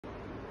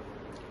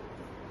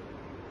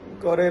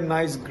Got a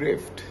nice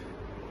gift,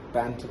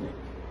 pentanik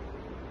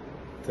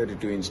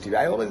 32-inch TV.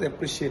 I always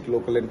appreciate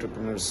local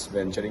entrepreneurs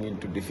venturing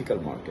into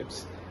difficult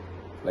markets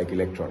like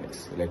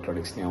electronics.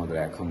 Electronics niye amader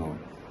ekhono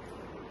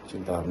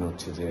chinta bhabna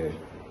hocche je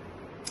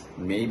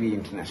maybe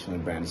international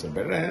brands are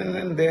better,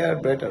 and they are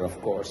better, of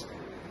course,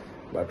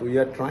 but we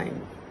are trying.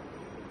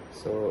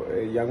 So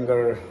a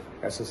younger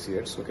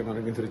associate, so ke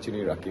mane kintu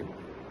chini Rakib,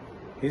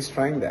 he's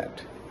trying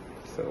that.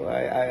 So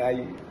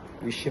I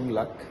wish him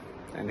luck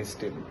and his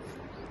team.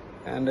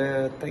 And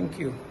thank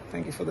you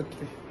for the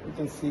key. You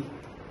can see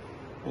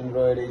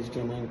Android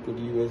HDMI input,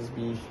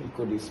 USB,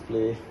 eco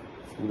display,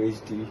 Full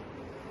HD,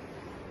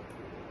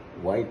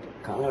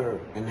 white color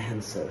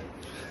enhancer.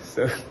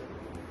 So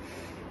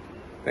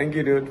thank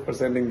you, dude, for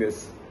sending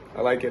this.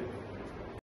 I like it.